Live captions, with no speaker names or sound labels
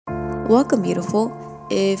Welcome, beautiful.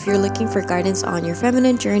 If you're looking for guidance on your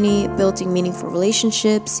feminine journey, building meaningful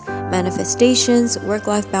relationships, manifestations, work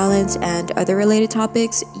life balance, and other related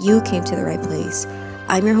topics, you came to the right place.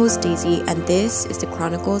 I'm your host, Daisy, and this is the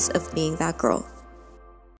Chronicles of Being That Girl.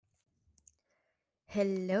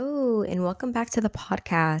 Hello, and welcome back to the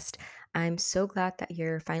podcast. I'm so glad that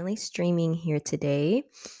you're finally streaming here today.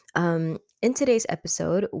 In today's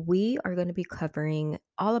episode, we are going to be covering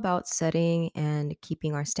all about setting and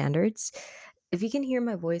keeping our standards. If you can hear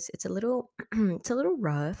my voice, it's a little it's a little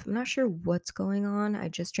rough. I'm not sure what's going on. I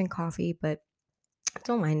just drank coffee, but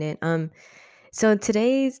don't mind it. So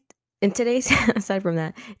today's aside from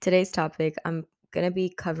that, today's topic, I'm going to be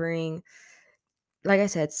covering, like I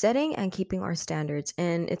said, setting and keeping our standards.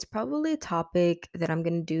 And it's probably a topic that I'm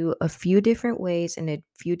going to do a few different ways in a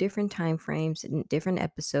few different time frames in different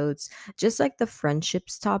episodes, just like the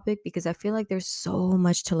friendships topic, because I feel like there's so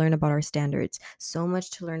much to learn about our standards, so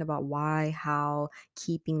much to learn about why, how,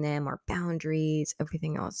 keeping them, our boundaries,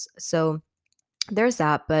 everything else. So there's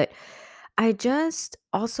that. But I just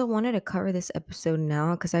also wanted to cover this episode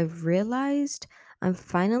now because I've realized I'm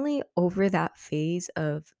finally over that phase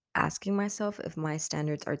of asking myself if my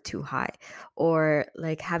standards are too high, or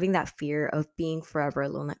like having that fear of being forever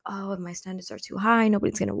alone, like, oh, if my standards are too high,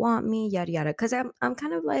 nobody's gonna want me, yada yada. Because I'm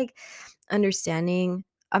kind of like understanding.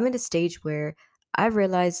 I'm at a stage where I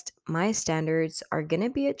realized my standards are gonna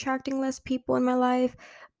be attracting less people in my life,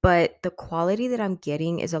 but the quality that I'm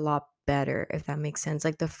getting is a lot better, if that makes sense.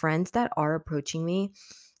 Like the friends that are approaching me,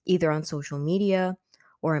 either on social media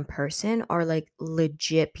or in person, are like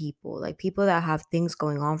legit people, like people that have things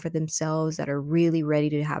going on for themselves, that are really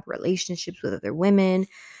ready to have relationships with other women,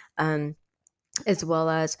 um, as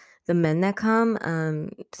well as the men that come.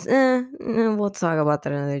 We'll talk about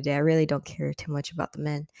that another day. I really don't care too much about the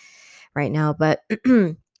men right now, but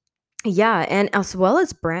yeah, and as well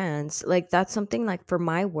as brands, like that's something like for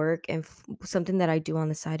my work and something that I do on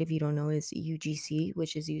the side, if you don't know, is UGC,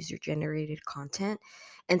 which is user generated content.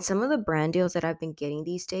 And some of the brand deals that I've been getting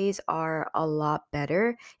these days are a lot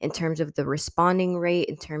better in terms of the responding rate,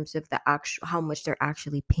 in terms of the actual how much they're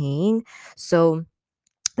actually paying. So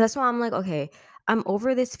that's why I'm like, okay, I'm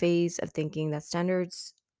over this phase of thinking that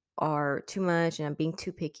standards are too much and I'm being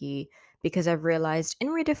too picky, because I've realized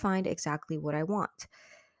and redefined exactly what I want.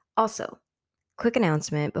 Also, quick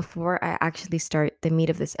announcement before I actually start the meat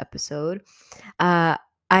of this episode. Uh,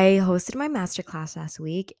 I hosted my masterclass last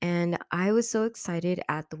week and I was so excited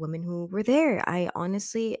at the women who were there. I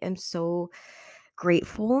honestly am so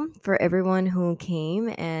grateful for everyone who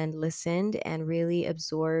came and listened and really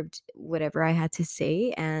absorbed whatever I had to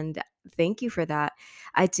say. And thank you for that.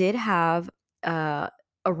 I did have uh,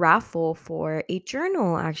 a raffle for a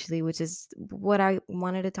journal, actually, which is what I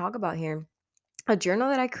wanted to talk about here. A journal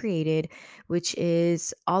that I created, which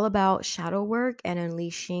is all about shadow work and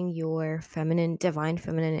unleashing your divine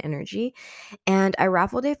feminine energy. And I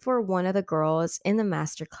raffled it for one of the girls in the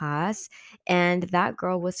master class, and that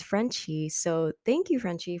girl was Frenchie. So thank you,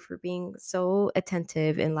 Frenchie, for being so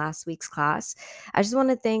attentive in last week's class. I just want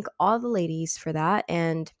to thank all the ladies for that.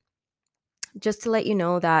 And just to let you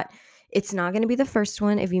know that it's not going to be the first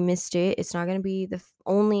one. If you missed it, it's not going to be the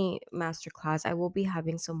only masterclass. I will be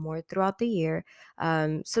having some more throughout the year.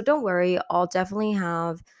 So don't worry. I'll definitely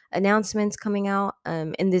have announcements coming out.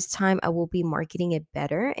 And this time I will be marketing it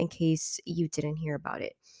better in case you didn't hear about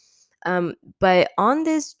it. But on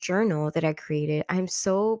this journal that I created, I'm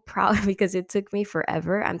so proud because it took me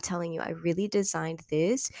forever. I'm telling you, I really designed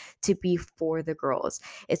this to be for the girls.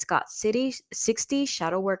 It's got 60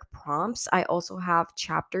 shadow work prompts. I also have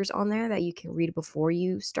chapters on there that you can read before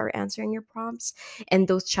you start answering your prompts. And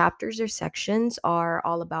those chapters or sections are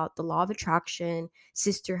all about the law of attraction,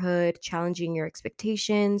 sisterhood, challenging your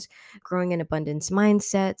expectations, growing an abundance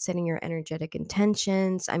mindset, setting your energetic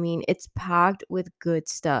intentions. I mean, it's packed with good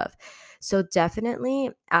stuff. So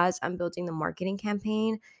definitely, as I'm building the marketing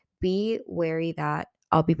campaign, be wary that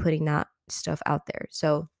I'll be putting that stuff out there.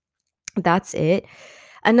 So that's it.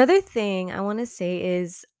 Another thing I want to say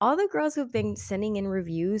is all the girls who've been sending in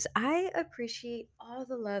reviews, I appreciate all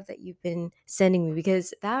the love that you've been sending me,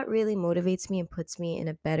 because that really motivates me and puts me in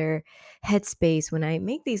a better headspace when I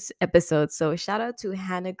make these episodes. So shout out to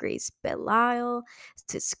Hannah Grace Belisle,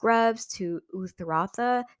 to Scrubs, to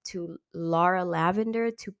Uthratha, to Laura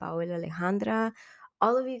Lavender, to Paola Alejandra.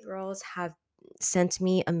 All of you girls have sent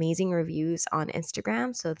me amazing reviews on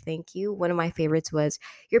Instagram. So thank you. One of my favorites was,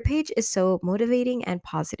 "Your page is so motivating and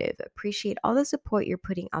positive. Appreciate all the support you're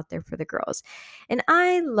putting out there for the girls." And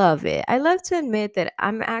I love it. I love to admit that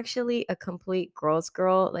I'm actually a complete girl's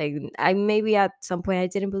girl. Like, I maybe at some point I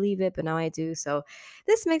didn't believe it, but now I do. So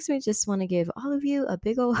this makes me just want to give all of you a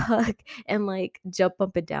big old hug and like jump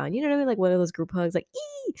up and down. You know what I mean? Like one of those group hugs, like,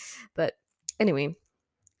 ee. But anyway,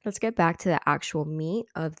 let's get back to the actual meat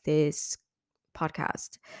of this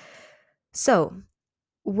podcast. So,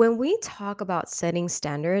 when we talk about setting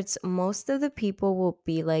standards, most of the people will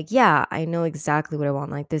be like, "Yeah, I know exactly what I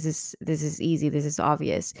want. Like this is easy, this is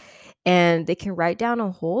obvious." And they can write down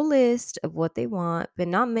a whole list of what they want, but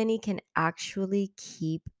not many can actually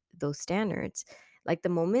keep those standards. Like the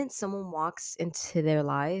moment someone walks into their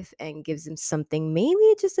life and gives them something,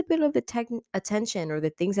 maybe just a bit of the attention or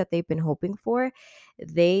the things that they've been hoping for,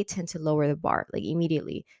 they tend to lower the bar like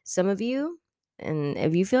immediately. Some of you, and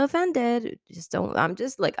if you feel offended, just don't. I'm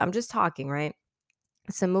just talking, right?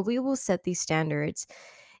 Some of you will set these standards,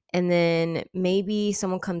 and then maybe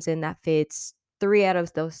someone comes in that fits three out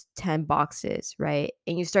of those 10 boxes, right?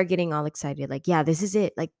 And you start getting all excited, like, yeah, this is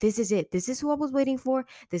it. Like, this is it. This is who I was waiting for.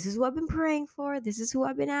 This is who I've been praying for. This is who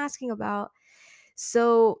I've been asking about.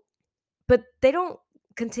 So but they don't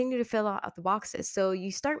continue to fill out the boxes. So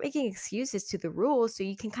you start making excuses to the rules so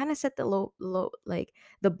you can kind of set the low like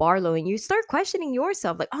the bar low, and you start questioning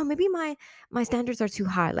yourself like, "Oh, maybe my standards are too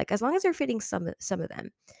high." Like as long as they're fitting some of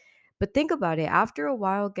them. But think about it. After a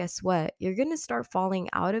while, guess what? You're going to start falling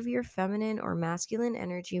out of your feminine or masculine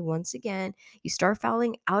energy once again. You start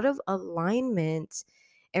falling out of alignment.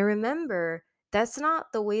 And remember, that's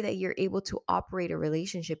not the way that you're able to operate a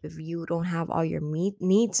relationship if you don't have all your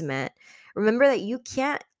needs met. Remember that you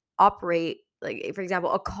can't operate, like, for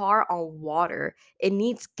example, a car on water. It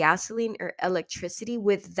needs gasoline or electricity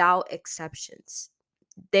without exceptions.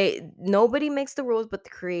 Nobody makes the rules but the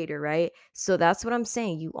creator, right? So that's what I'm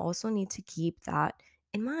saying. You also need to keep that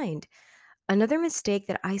in mind. Another mistake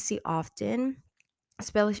that I see often,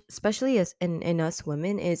 especially as in us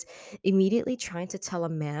women, is immediately trying to tell a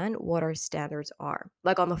man what our standards are,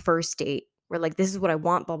 like on the first date. We're like, "This is what I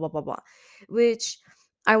want, blah blah blah blah," which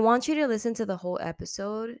I want you to listen to the whole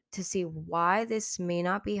episode to see why this may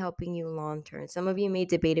not be helping you long term. Some of you may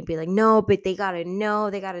debate and be like, "No, but they gotta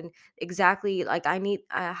know, they gotta exactly, like, I need,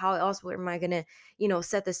 how else am I gonna,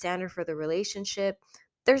 set the standard for the relationship?"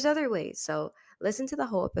 There's other ways. So listen to the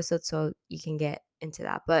whole episode so you can get into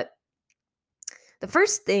that. But the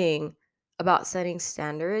first thing about setting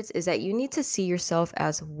standards is that you need to see yourself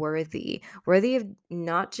as worthy of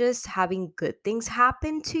not just having good things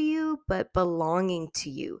happen to you, but belonging to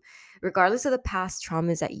you, regardless of the past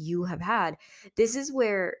traumas that you have had. This is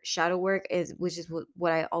where shadow work is, which is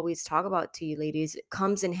what I always talk about to you ladies,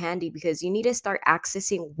 comes in handy, because you need to start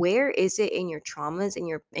accessing where is it in your traumas,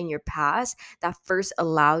 in your past, that first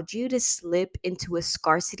allowed you to slip into a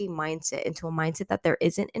scarcity mindset, into a mindset that there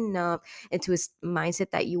isn't enough, into a mindset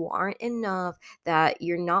that you aren't enough, that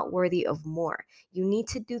you're not worthy of more. You need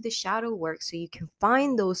to do the shadow work so you can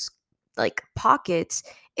find those like pockets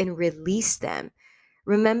and release them.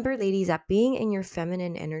 Remember, ladies, that being in your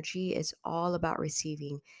feminine energy is all about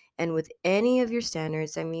receiving. And with any of your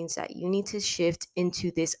standards, that means that you need to shift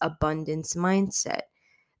into this abundance mindset.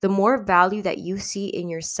 The more value that you see in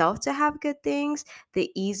yourself to have good things, the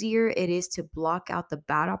easier it is to block out the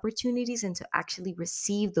bad opportunities and to actually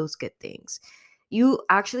receive those good things. You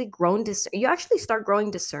actually start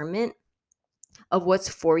growing discernment of what's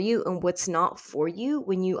for you and what's not for you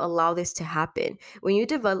when you allow this to happen. When you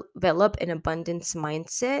develop an abundance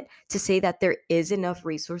mindset to say that there is enough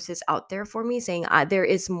resources out there for me, saying there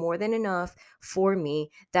is more than enough for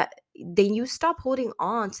me, that then you stop holding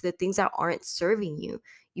on to the things that aren't serving you.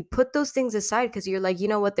 You put those things aside because you're like, you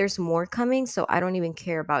know what, there's more coming, so I don't even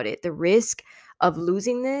care about it. The risk of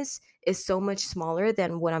losing this is so much smaller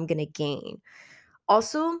than what I'm going to gain.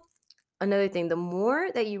 Also, another thing, the more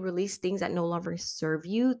that you release things that no longer serve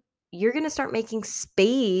you, you're going to start making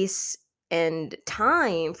space and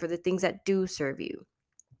time for the things that do serve you.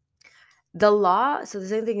 So the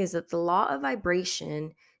same thing is that the law of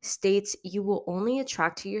vibration states you will only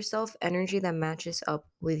attract to yourself energy that matches up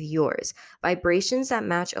with yours, vibrations that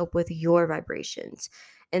match up with your vibrations.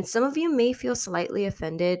 And some of you may feel slightly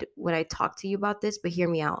offended when I talk to you about this, but hear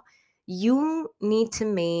me out. You need to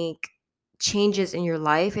make changes in your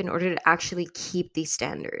life in order to actually keep these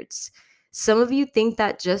standards. Some of you think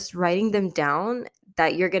that just writing them down,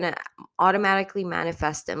 that you're going to automatically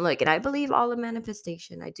manifest them. Look, and I believe all of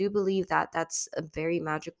manifestation. I do believe that that's a very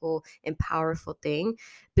magical and powerful thing,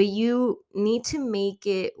 but you need to make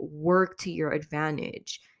it work to your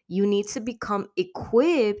advantage. You need to become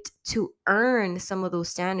equipped to earn some of those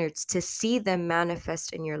standards, to see them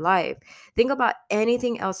manifest in your life. Think about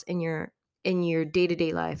anything else in your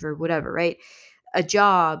day-to-day life or whatever, right? A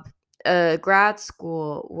job, a grad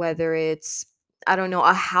school, whether it's, I don't know,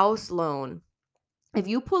 a house loan. If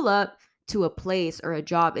you pull up to a place or a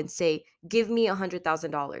job and say, "Give me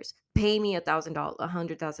 $100,000, pay me $1,000,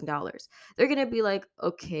 $100,000," they're gonna be like,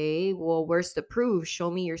 "Okay, well, where's the proof? Show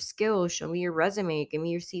me your skills. Show me your resume. Give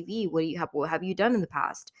me your CV. What do you have? What have you done in the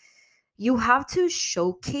past?" You have to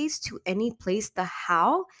showcase to any place the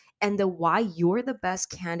how and the why you're the best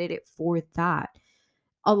candidate for that.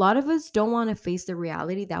 A lot of us don't want to face the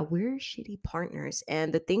reality that we're shitty partners,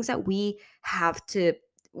 and the things that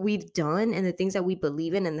we've done and the things that we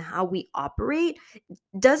believe in and how we operate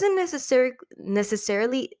doesn't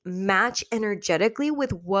necessarily match energetically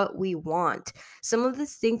with what we want. Some of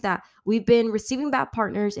us think that we've been receiving bad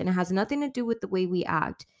partners and it has nothing to do with the way we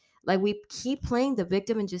act. Like we keep playing the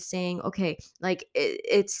victim and just saying, okay, like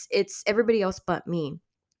it's everybody else but me.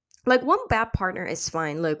 Like one bad partner is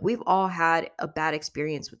fine. Look, we've all had a bad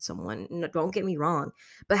experience with someone. No, don't get me wrong.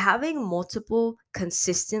 But having multiple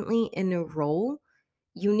consistently in a row,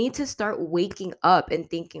 you need to start waking up and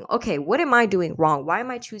thinking, okay, what am I doing wrong? Why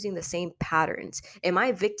am I choosing the same patterns? Am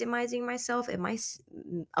I victimizing myself? Am I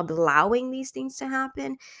allowing these things to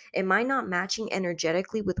happen? Am I not matching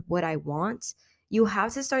energetically with what I want? You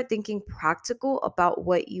have to start thinking practical about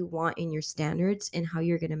what you want in your standards and how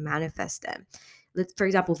you're going to manifest them. For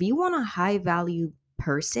example, if you want a high value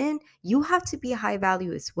person, you have to be high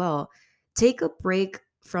value as well. Take a break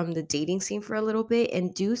from the dating scene for a little bit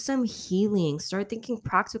and do some healing. Start thinking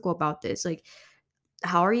practical about this. Like,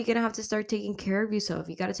 how are you gonna have to start taking care of yourself?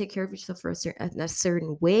 You got to take care of yourself for a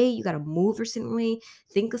certain way. You got to move a certain way,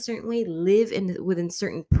 think a certain way, live in within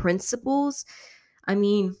certain principles. I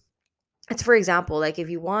mean, it's for example, like if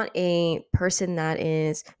you want a person that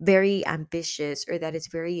is very ambitious or that is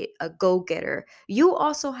very a go-getter, you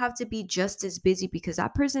also have to be just as busy because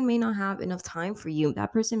that person may not have enough time for you.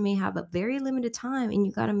 That person may have a very limited time, and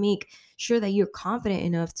you got to make sure that you're confident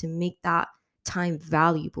enough to make that time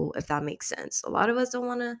valuable, if that makes sense. A lot of us don't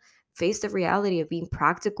want to face the reality of being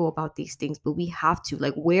practical about these things, but we have to.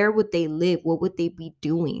 Like, where would they live? What would they be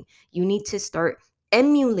doing? You need to start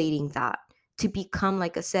emulating that to become,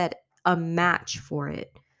 like I said, a match for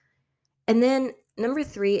it. And then number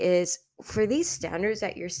 3 is, for these standards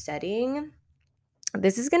that you're setting,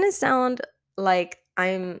 this is going to sound like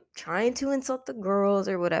I'm trying to insult the girls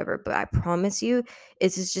or whatever, but I promise you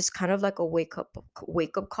this is just kind of like a wake up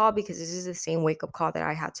call, because this is the same wake up call that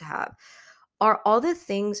I had to have. Are all the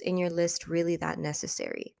things in your list really that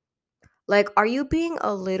necessary? Like, are you being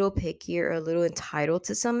a little picky or a little entitled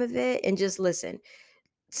to some of it? And just listen,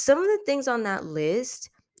 some of the things on that list,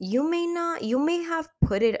 you may have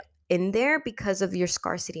put it in there because of your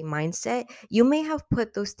scarcity mindset. You may have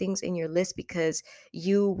put those things in your list because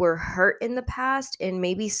you were hurt in the past, and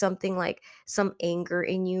maybe something like some anger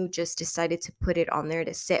in you just decided to put it on there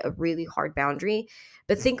to set a really hard boundary.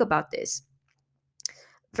 But think about this.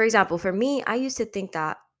 For example, for me, I used to think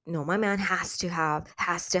that no, my man has to have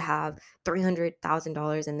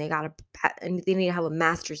 $300,000, and and they need to have a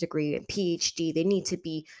master's degree and PhD. They need to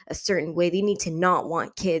be a certain way. They need to not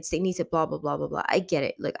want kids. They need to blah blah blah blah blah. I get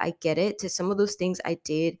it. Like, I get it. To some of those things, I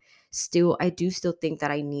do still think that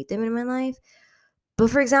I need them in my life. But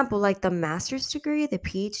for example, like the master's degree, the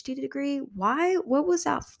PhD degree, why? What was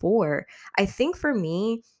that for? I think for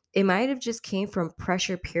me, it might have just came from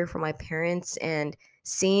pressure peer from my parents, and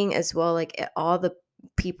seeing as well, like all the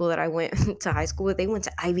people that I went to high school with, they went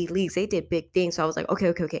to Ivy Leagues, they did big things. So I was like, okay,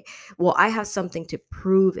 okay, okay. Well, I have something to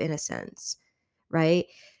prove in a sense, right?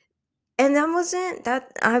 And that wasn't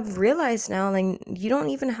that I've realized now, like, you don't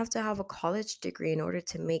even have to have a college degree in order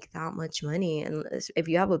to make that much money. And if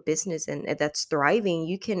you have a business and that's thriving,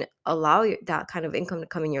 you can allow that kind of income to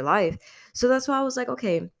come in your life. So that's why I was like,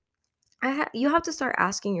 okay, you have to start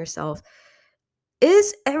asking yourself,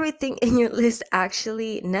 is everything in your list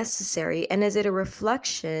actually necessary? And is it a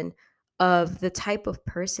reflection of the type of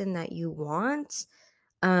person that you want?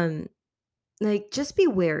 Um, like, just be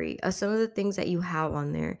wary of some of the things that you have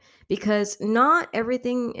on there, because not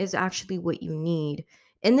everything is actually what you need.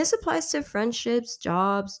 And this applies to friendships,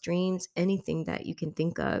 jobs, dreams, anything that you can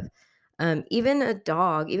think of. Even a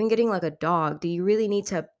dog, even getting like a dog, do you really need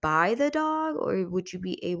to buy the dog, or would you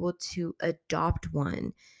be able to adopt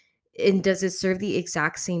one? And does it serve the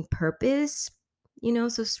exact same purpose?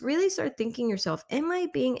 So really start thinking yourself, am I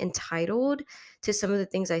being entitled to some of the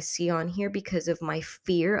things I see on here because of my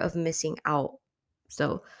fear of missing out?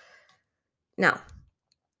 So now,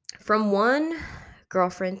 from one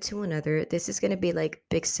girlfriend to another, this is going to be like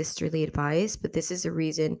big sisterly advice, but this is the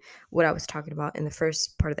reason what I was talking about in the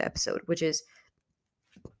first part of the episode, which is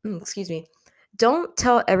excuse me. Don't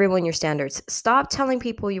tell everyone your standards. Stop telling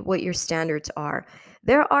people what your standards are.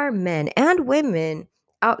 There are men and women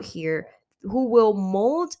out here who will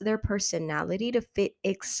mold their personality to fit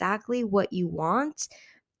exactly what you want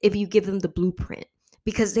if you give them the blueprint,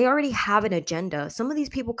 because they already have an agenda. Some of these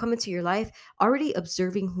people come into your life already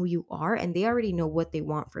observing who you are, and they already know what they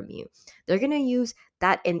want from you. They're going to use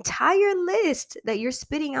that entire list that you're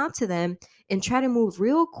spitting out to them and try to move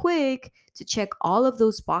real quick to check all of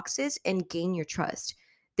those boxes and gain your trust.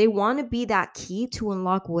 They want to be that key to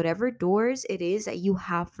unlock whatever doors it is that you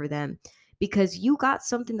have for them, because you got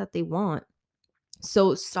something that they want.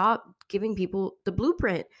 So stop giving people the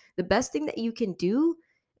blueprint. The best thing that you can do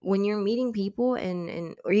when you're meeting people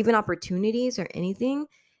and or even opportunities or anything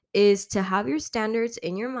is to have your standards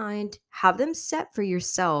in your mind, have them set for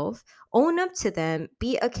yourself, own up to them,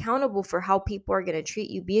 be accountable for how people are going to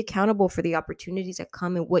treat you, be accountable for the opportunities that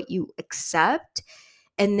come and what you accept,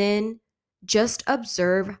 and then just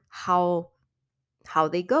observe how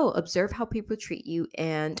they go. Observe how people treat you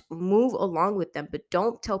and move along with them, but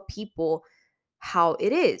don't tell people how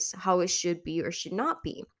it is, how it should be or should not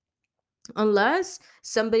be. Unless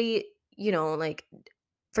somebody, like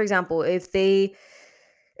for example, if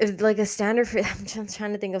like a standard for I'm just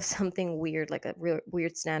trying to think of something weird, like a real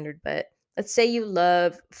weird standard, but let's say you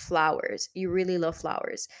love flowers. You really love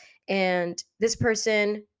flowers. And this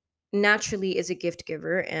person naturally is a gift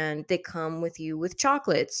giver and they come with you with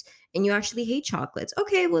chocolates and you actually hate chocolates.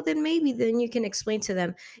 Okay, well then maybe then you can explain to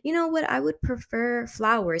them, you know what, I would prefer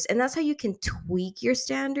flowers. And that's how you can tweak your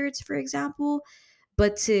standards, for example.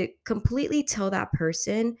 But to completely tell that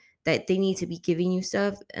person that they need to be giving you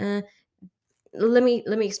stuff, let me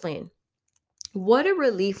explain. What a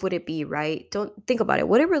relief would it be, right? Don't think about it.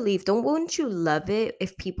 What a relief. Don't Wouldn't you love it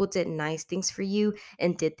if people did nice things for you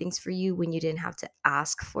and did things for you when you didn't have to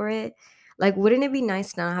ask for it? Like, wouldn't it be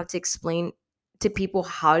nice not have to explain to people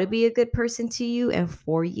how to be a good person to you and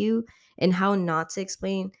for you, and how not to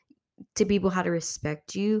explain to people how to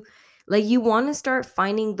respect you? Like, you want to start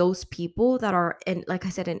finding those people that are, and like I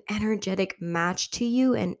said, an energetic match to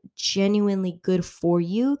you and genuinely good for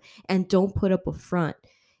you, and don't put up a front.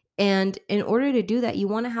 And in order to do that, you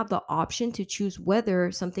want to have the option to choose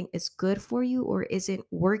whether something is good for you or isn't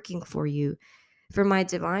working for you. For my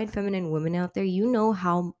divine feminine women out there, you know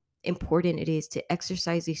how important it is to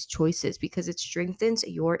exercise these choices, because it strengthens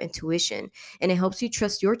your intuition and it helps you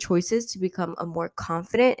trust your choices to become a more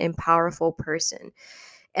confident and powerful person.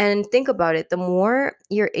 And think about it, the more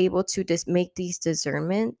you're able to just make these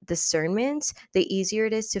discernments, the easier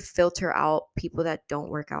it is to filter out people that don't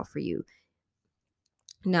work out for you.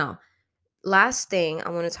 Now, last thing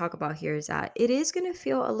I want to talk about here is that it is going to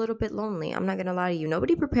feel a little bit lonely. I'm not going to lie to you.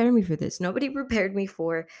 Nobody prepared me for this. Nobody prepared me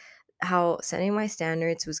for how setting my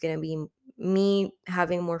standards was going to be me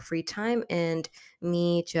having more free time and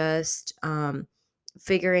me just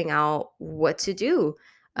figuring out what to do.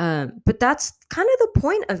 But that's kind of the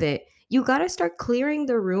point of it. You got to start clearing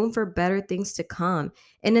the room for better things to come.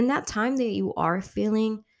 And in that time that you are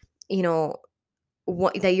feeling, you know,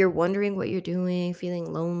 that you're wondering what you're doing,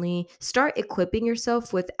 feeling lonely, start equipping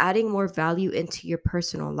yourself with adding more value into your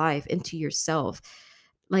personal life, into yourself.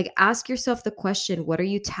 Like, ask yourself the question, what are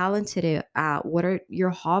you talented at? What are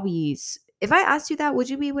your hobbies? If I asked you that, would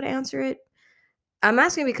you be able to answer it? I'm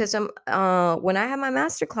asking because when I had my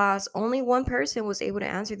master class, only one person was able to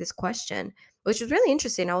answer this question, which was really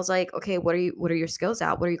interesting. I was like, okay, what are your skills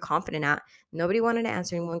at? What are you confident at? Nobody wanted to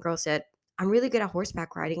answer. And one girl said, I'm really good at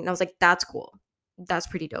horseback riding. And I was like, that's cool. That's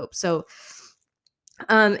pretty dope. So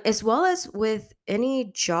as well as with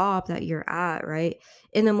any job that you're at, right?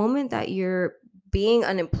 In the moment that you're being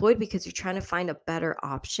unemployed because you're trying to find a better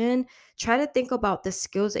option, try to think about the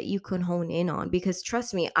skills that you can hone in on. Because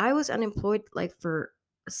trust me, I was unemployed like for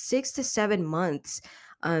 6 to 7 months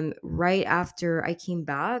right after I came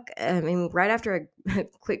back. I mean, right after I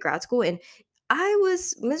quit grad school. And I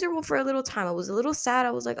was miserable for a little time. I was a little sad.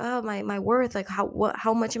 I was like, oh, my worth, like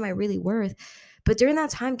how much am I really worth? But during that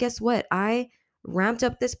time, guess what? I ramped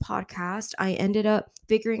up this podcast. I ended up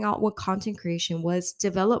figuring out what content creation was,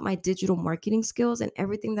 develop my digital marketing skills and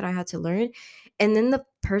everything that I had to learn. And then the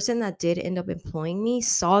person that did end up employing me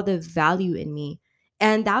saw the value in me.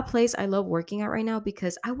 And that place I love working at right now,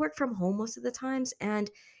 because I work from home most of the times, and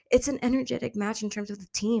it's an energetic match in terms of the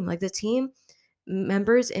team. Like, the team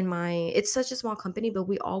members in my it's such a small company, but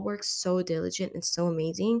we all work so diligent and so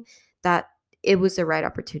amazing that it was the right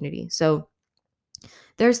opportunity. So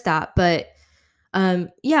there's that. But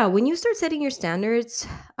Yeah, when you start setting your standards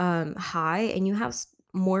high and you have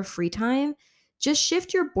more free time, just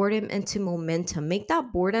shift your boredom into momentum. Make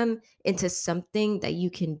that boredom into something that you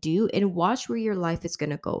can do and watch where your life is going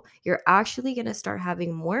to go. You're actually going to start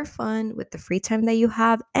having more fun with the free time that you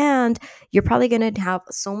have, and you're probably going to have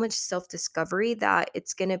so much self discovery that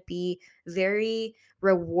it's going to be very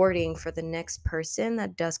rewarding for the next person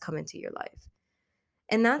that does come into your life.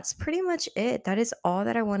 And that's pretty much it. That is all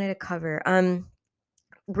that I wanted to cover.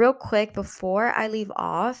 Real quick before I leave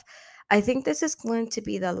off, I think this is going to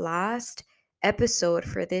be the last episode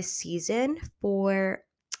for this season for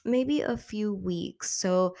maybe a few weeks.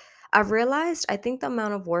 So I've realized I think the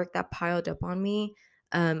amount of work that piled up on me,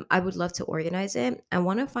 I would love to organize it. I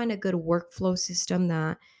want to find a good workflow system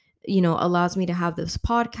that allows me to have this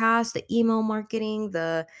podcast, the email marketing,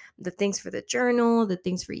 the things for the journal, the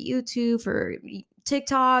things for YouTube, for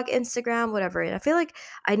TikTok, Instagram, whatever. And I feel like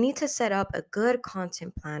I need to set up a good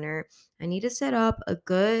content planner. I need to set up a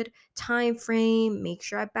good time frame, make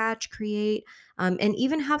sure I batch create, and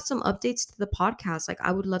even have some updates to the podcast. Like,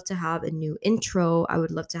 I would love to have a new intro. I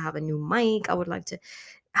would love to have a new mic. I would like to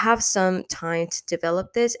have some time to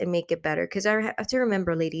develop this and make it better. Because I have to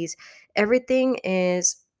remember, ladies, everything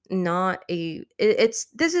is not it's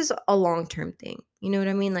this is a long-term thing. You know what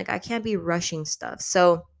I mean? Like, I can't be rushing stuff.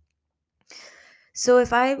 So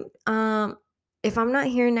if I'm not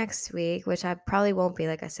here next week, which I probably won't be,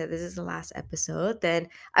 like I said, this is the last episode, then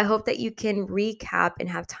I hope that you can recap and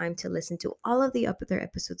have time to listen to all of the other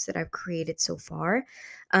episodes that I've created so far.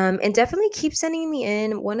 And definitely keep sending me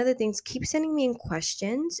in. One of the things, keep sending me in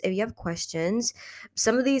questions. If you have questions,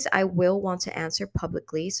 some of these I will want to answer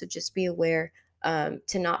publicly. So just be aware to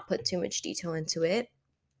not put too much detail into it.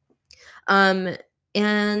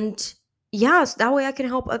 And yeah, so that way I can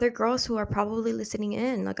help other girls who are probably listening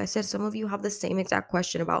in. Like I said, some of you have the same exact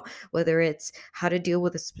question about whether it's how to deal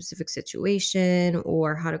with a specific situation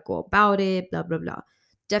or how to go about it, blah, blah, blah.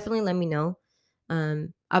 Definitely let me know.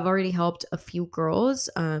 I've already helped a few girls,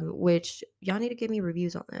 which y'all need to give me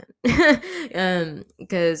reviews on that.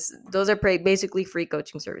 Because those are basically free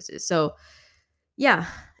coaching services. So yeah.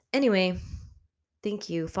 Anyway, thank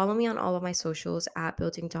you. Follow me on all of my socials at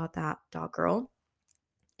building.that.girl.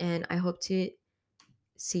 And I hope to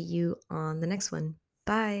see you on the next one.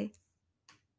 Bye.